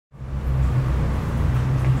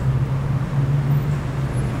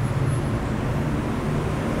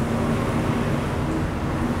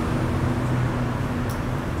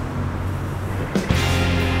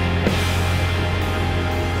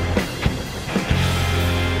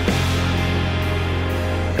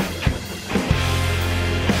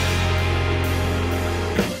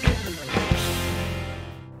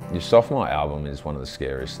sophomore album is one of the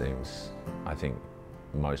scariest things I think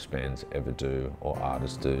most bands ever do, or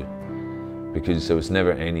artists do, because there was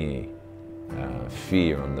never any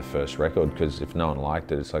fear on the first record, because if no one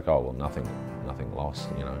liked it, it's like, oh well, nothing lost,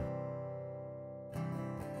 you know.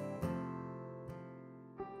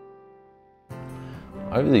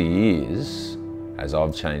 Over the years, as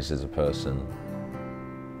I've changed as a person,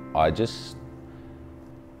 I just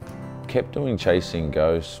kept doing Chasing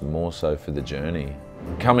Ghosts more so for the journey.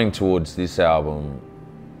 Coming towards this album,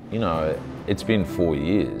 you know, it's been 4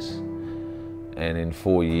 years, and in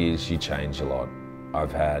 4 years you change a lot.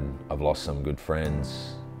 I've lost some good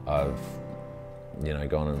friends. I've, you know,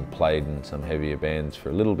 gone and played in some heavier bands for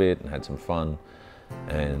a little bit and had some fun,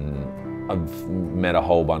 and I've met a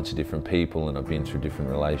whole bunch of different people, and I've been through different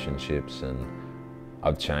relationships, and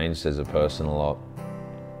I've changed as a person a lot.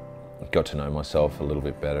 Got to know myself a little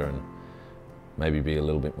bit better, and maybe be a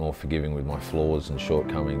little bit more forgiving with my flaws and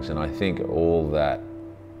shortcomings. And I think all that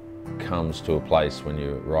comes to a place when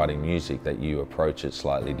you're writing music that you approach it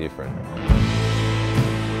slightly different.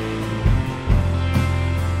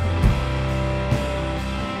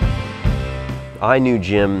 I knew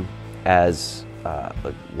Jim as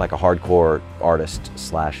like a hardcore artist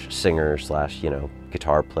slash singer slash, you know,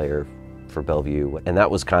 guitar player for Bellevue, and that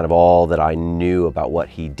was kind of all that I knew about what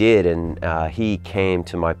he did. And he came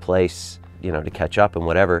to my place, you know, to catch up and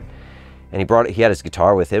whatever, and he had his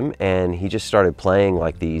guitar with him, and he just started playing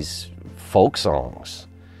like these folk songs,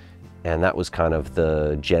 and that was kind of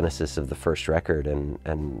the genesis of the first record.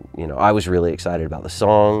 And you know, I was really excited about the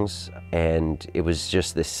songs, and it was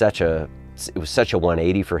just such a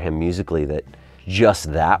 180 for him musically, that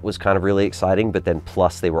just that was kind of really exciting, but then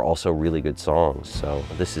plus they were also really good songs. So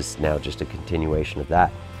this is now just a continuation of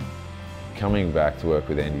that. Coming back to work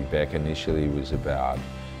with Andy Beck initially was about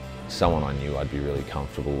someone I knew I'd be really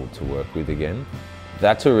comfortable to work with again.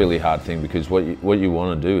 That's a really hard thing, because what you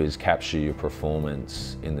want to do is capture your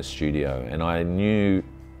performance in the studio, and I knew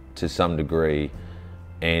to some degree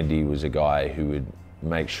Andy was a guy who would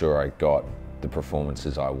make sure I got the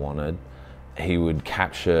performances I wanted. He would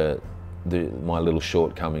capture my little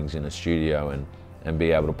shortcomings in a studio and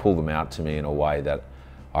be able to pull them out to me in a way that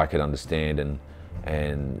I could understand,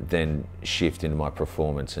 and then shift into my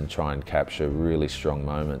performance and try and capture really strong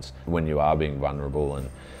moments when you are being vulnerable, and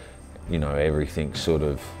you know, everything's sort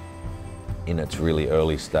of in its really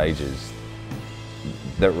early stages.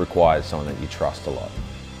 That requires someone that you trust a lot.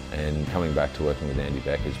 And coming back to working with Andy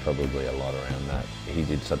Beck is probably a lot around that. He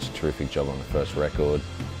did such a terrific job on the first record,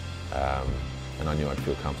 and I knew I'd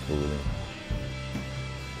feel comfortable with him.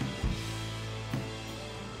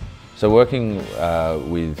 So working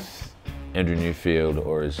with Andrew Newfield,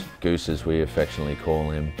 or as Goose as we affectionately call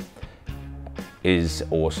him, is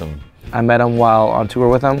awesome. I met him while on tour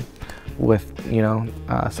with him, with, you know,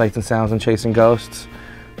 Sights and Sounds and Chasing Ghosts.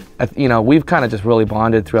 You know, we've kind of just really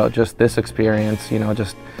bonded throughout just this experience, you know,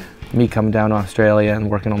 just me coming down to Australia and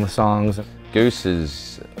working on the songs. Goose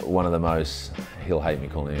is one of the most, he'll hate me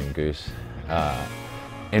calling him Goose,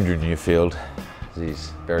 Andrew Newfield.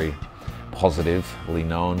 He's very positively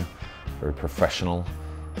known, very professional.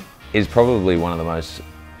 He's probably one of the most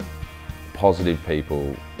positive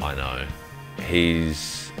people I know.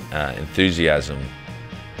 His enthusiasm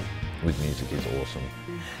with music is awesome.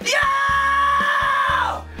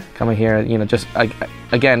 Yeah! Coming here, you know, just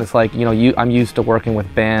again, it's like, you know, I'm used to working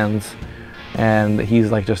with bands, and he's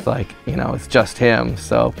like, just like, you know, it's just him,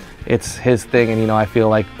 so it's his thing, and you know, I feel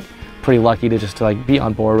like pretty lucky to just like be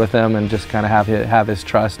on board with him and just kind of have his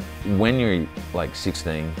trust. When you're like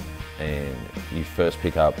 16 and you first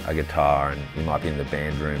pick up a guitar, and you might be in the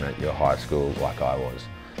band room at your high school like I was,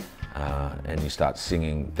 and you start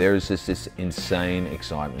singing, there is just this insane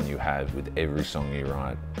excitement you have with every song you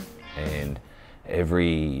write, and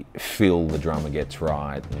every fill the drummer gets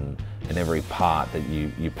right, and every part that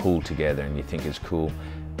you pull together and you think is cool,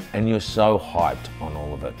 and you're so hyped on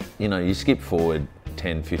all of it. You know, you skip forward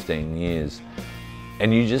 10, 15 years,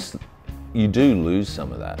 and you do lose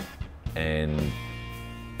some of that, and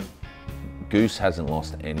Goose hasn't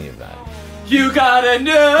lost any of that. You got a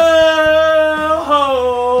new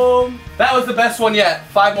home. That was the best one yet.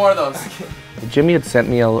 5 more of those. Jimmy had sent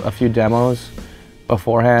me a few demos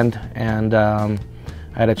beforehand, and I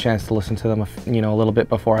had a chance to listen to them, you know, a little bit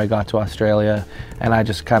before I got to Australia, and I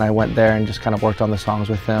just kind of went there and just kind of worked on the songs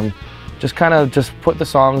with him. Just kind of put the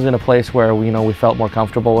songs in a place where we felt more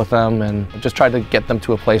comfortable with them, and just tried to get them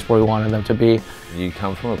to a place where we wanted them to be. You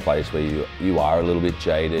come from a place where you are a little bit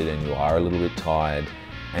jaded and you are a little bit tired,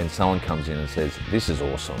 and someone comes in and says, this is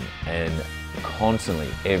awesome, and constantly,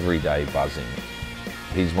 every day buzzing.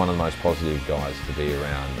 He's one of the most positive guys to be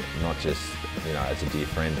around, not just as a dear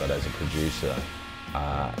friend, but as a producer.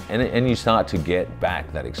 And you start to get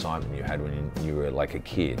back that excitement you had when you were like a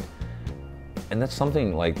kid. And that's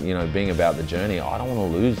something like, being about the journey, I don't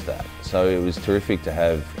want to lose that. So it was terrific to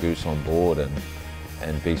have Goose on board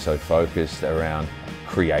and be so focused around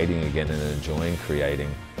creating again and enjoying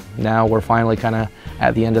creating. Now we're finally kind of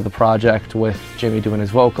at the end of the project with Jimmy doing his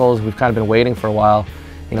vocals. We've kind of been waiting for a while.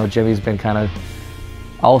 Jimmy's been kind of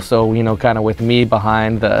also, kind of with me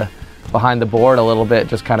behind the board a little bit,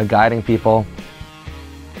 just kind of guiding people.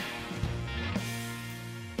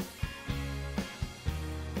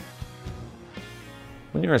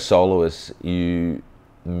 When you're a soloist, you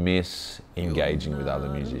miss engaging with other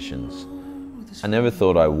musicians. I never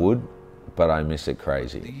thought I would, but I miss it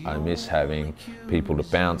crazy. I miss having people to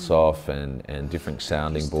bounce off and different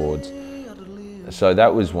sounding boards. So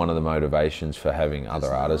that was one of the motivations for having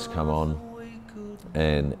other artists come on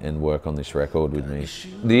and work on this record with me.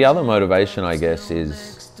 The other motivation, I guess,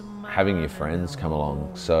 is having your friends come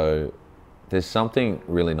along. So there's something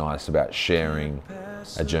really nice about sharing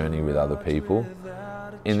a journey with other people.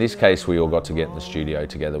 In this case, we all got to get in the studio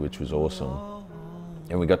together, which was awesome.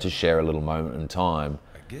 And we got to share a little moment in time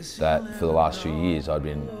that for the last few years I'd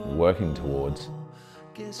been working towards.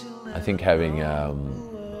 I think having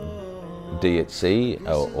D at C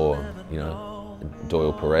or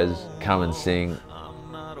Doyle Perez come and sing,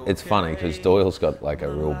 it's funny because Doyle's got like a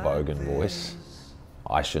real bogan voice.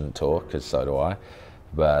 I shouldn't talk because so do I,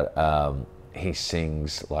 but he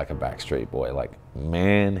sings like a Backstreet Boy. Like,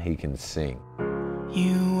 man, he can sing.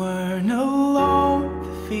 You weren't alone,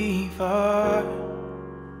 the fever.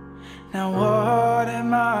 Now what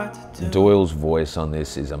am I to do? Doyle's voice on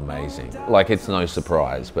this is amazing. Like, it's no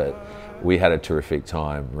surprise, but we had a terrific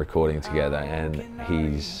time recording together, and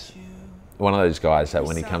he's one of those guys that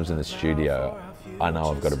when he comes in the studio, I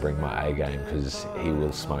know I've got to bring my A game because he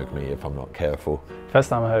will smoke me if I'm not careful. First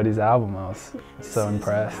time I heard his album, I was so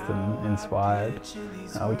impressed and inspired.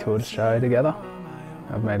 We toured Australia together.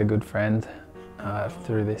 I've made a good friend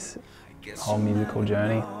through this whole musical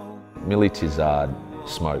journey. Millie Tizard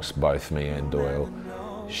smokes both me and Doyle.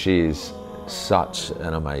 She is such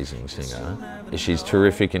an amazing singer. She's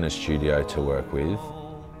terrific in a studio to work with.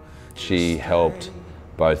 She helped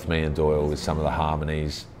both me and Doyle with some of the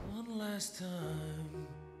harmonies.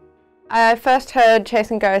 I first heard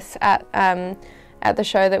Chasing Ghosts at the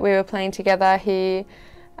show that we were playing together. He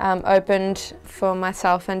opened for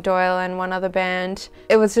myself and Doyle and one other band.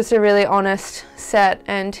 It was just a really honest set,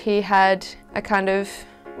 and he had a kind of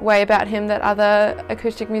way about him that other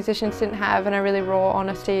acoustic musicians didn't have, and a really raw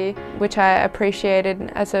honesty, which I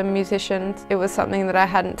appreciated as a musician. It was something that I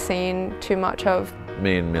hadn't seen too much of.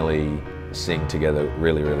 Me and Millie sing together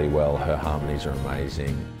really, really well. Her harmonies are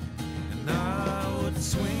amazing.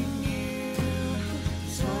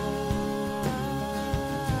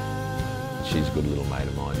 She's a good little mate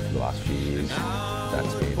of mine for the last few years.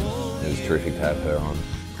 It was terrific to have her on.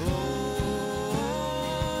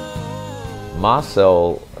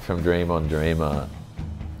 Marcel from Dream on Dreamer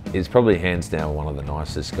is probably hands down one of the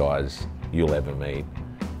nicest guys you'll ever meet.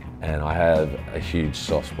 And I have a huge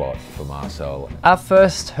soft spot for Marcel. I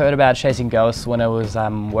first heard about Chasing Ghosts when I was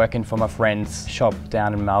working for my friend's shop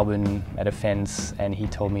down in Melbourne at a fence, and he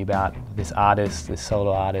told me about this artist, this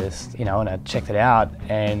solo artist, and I checked it out,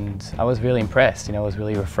 and I was really impressed. It was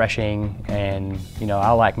really refreshing, and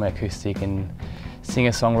I like my acoustic and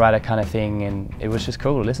singer-songwriter kind of thing, and it was just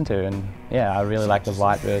cool to listen to, and yeah, I really liked the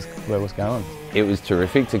vibe where it was going. It was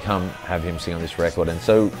terrific to come have him sing on this record, and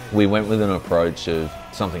so we went with an approach of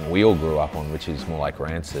something we all grew up on, which is more like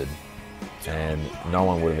Rancid, and no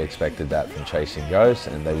one would have expected that from Chasing Ghosts,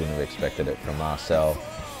 and they wouldn't have expected it from Marcel.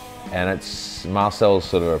 And Marcel's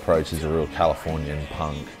sort of approach is a real Californian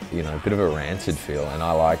punk, a bit of a Rancid feel, and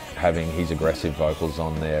I like having his aggressive vocals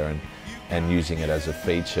on there and using it as a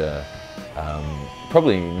feature.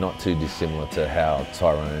 Probably not too dissimilar to how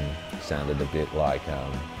Tyrone sounded a bit like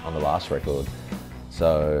on the last record.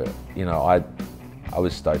 So, I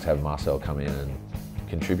was stoked to have Marcel come in and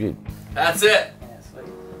contribute. That's it.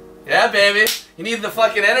 Yeah, baby. You need the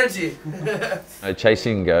fucking energy.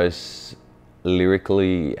 Chasing Ghosts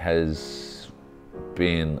lyrically has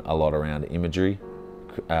been a lot around imagery,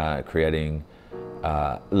 creating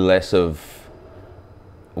less of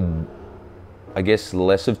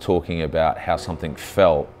talking about how something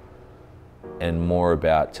felt and more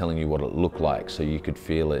about telling you what it looked like so you could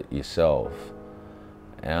feel it yourself.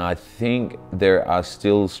 And I think there are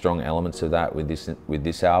still strong elements of that with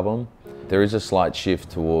this album. There is a slight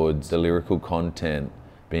shift towards the lyrical content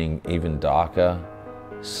being even darker,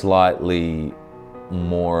 slightly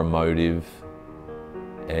more emotive,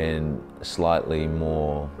 and slightly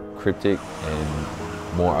more cryptic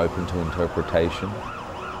and more open to interpretation.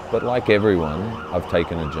 But like everyone, I've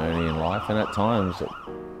taken a journey in life, and at times,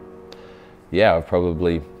 yeah, I've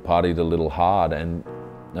probably partied a little hard, and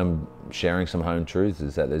I'm sharing some home truths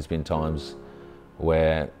is that there's been times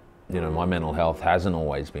where, you know, my mental health hasn't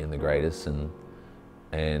always been the greatest,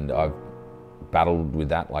 and I've battled with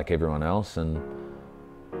that like everyone else, and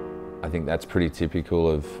I think that's pretty typical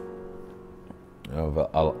of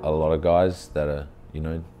a lot of guys that are, you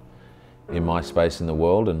know, in my space in the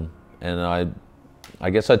world, and I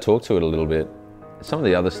guess I talk to it a little bit. Some of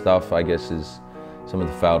the other stuff, I guess, is some of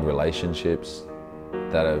the failed relationships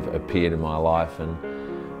that have appeared in my life, and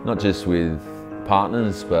not just with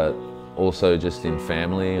partners, but also just in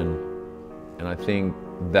family, and I think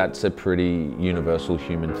that's a pretty universal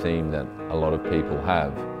human theme that a lot of people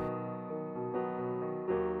have.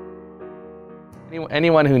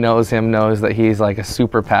 Anyone who knows him knows that he's like a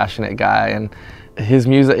super passionate guy, and his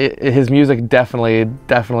music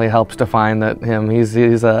definitely helps define him. He's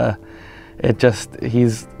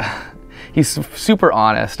super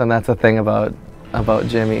honest, and that's the thing about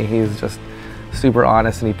Jimmy. He's just super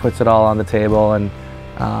honest, and he puts it all on the table, and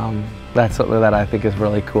that's something that I think is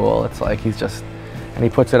really cool. It's like and he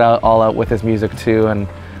puts it all out with his music too, and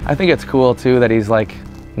I think it's cool too that he's like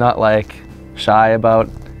not like shy about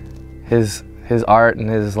his art and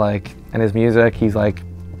his music. He's like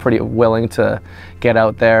pretty willing to get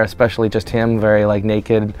out there, especially just him, very like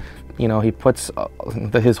naked. You know, he puts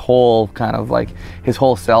his whole kind of like his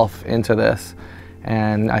whole self into this,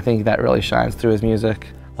 and I think that really shines through his music.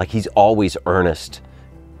 Like, he's always earnest,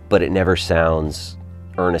 but it never sounds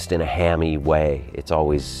earnest in a hammy way. It's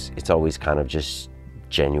always kind of just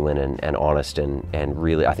genuine and honest, and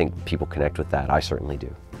really, I think people connect with that. I certainly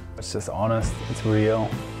do. It's just honest, it's real.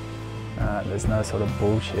 There's no sort of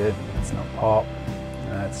bullshit, it's not pop,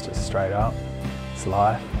 it's just straight up, it's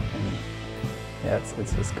life. And yeah,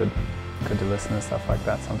 it's just good to listen to stuff like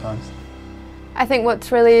that sometimes. I think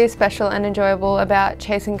what's really special and enjoyable about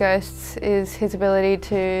Chasing Ghosts is his ability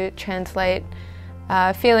to translate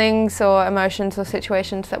feelings or emotions or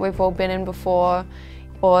situations that we've all been in before,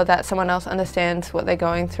 or that someone else understands what they're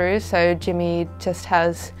going through. So Jimmy just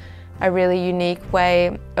has a really unique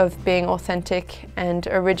way of being authentic and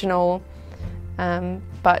original,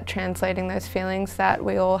 but translating those feelings that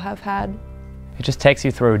we all have had. It just takes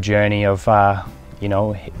you through a journey of, you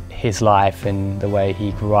know, his life and the way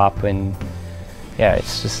he grew up, and yeah,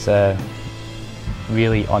 it's just a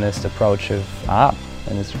really honest approach of art,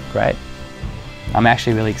 and it's great. I'm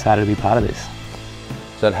actually really excited to be part of this.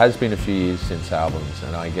 So it has been a few years since albums,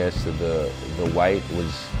 and I guess the wait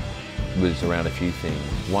was around a few things.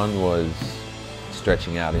 One was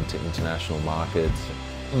stretching out into international markets.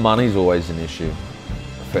 Money's always an issue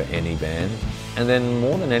for any band, and then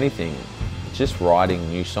more than anything, just writing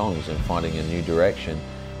new songs and finding a new direction.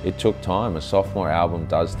 It took time. A sophomore album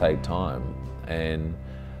does take time, and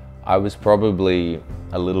I was probably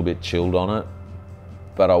a little bit chilled on it,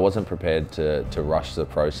 but I wasn't prepared to rush the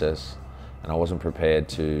process, and I wasn't prepared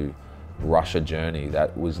to rush a journey.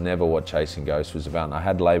 That was never what Chasing Ghosts was about. And I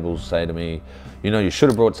had labels say to me, you know, you should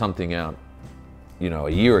have brought something out, you know,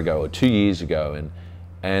 a year ago or 2 years ago,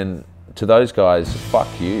 and to those guys, fuck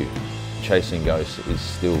you. Chasing Ghosts is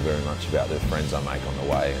still very much about the friends I make on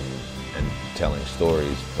the way and telling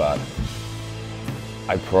stories, but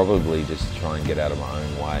I probably just try and get out of my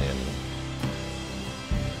own way, and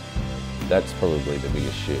that's probably the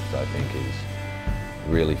biggest shift, I think, is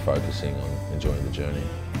really focusing on enjoying the journey.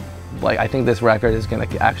 Like, I think this record is gonna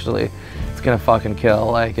it's gonna fucking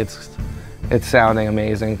kill. Like, it's sounding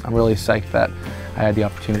amazing. I'm really psyched that I had the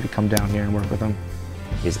opportunity to come down here and work with them.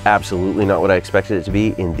 It's absolutely not what I expected it to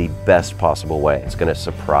be, in the best possible way. It's gonna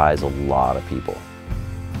surprise a lot of people.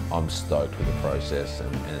 I'm stoked with the process,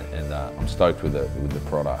 and I'm stoked with the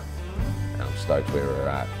product, and I'm stoked where we're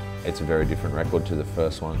at. It's a very different record to the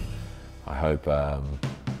first one. I hope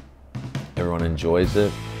everyone enjoys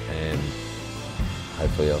it, and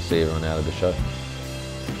hopefully I'll see everyone out of the show.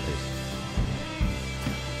 Peace.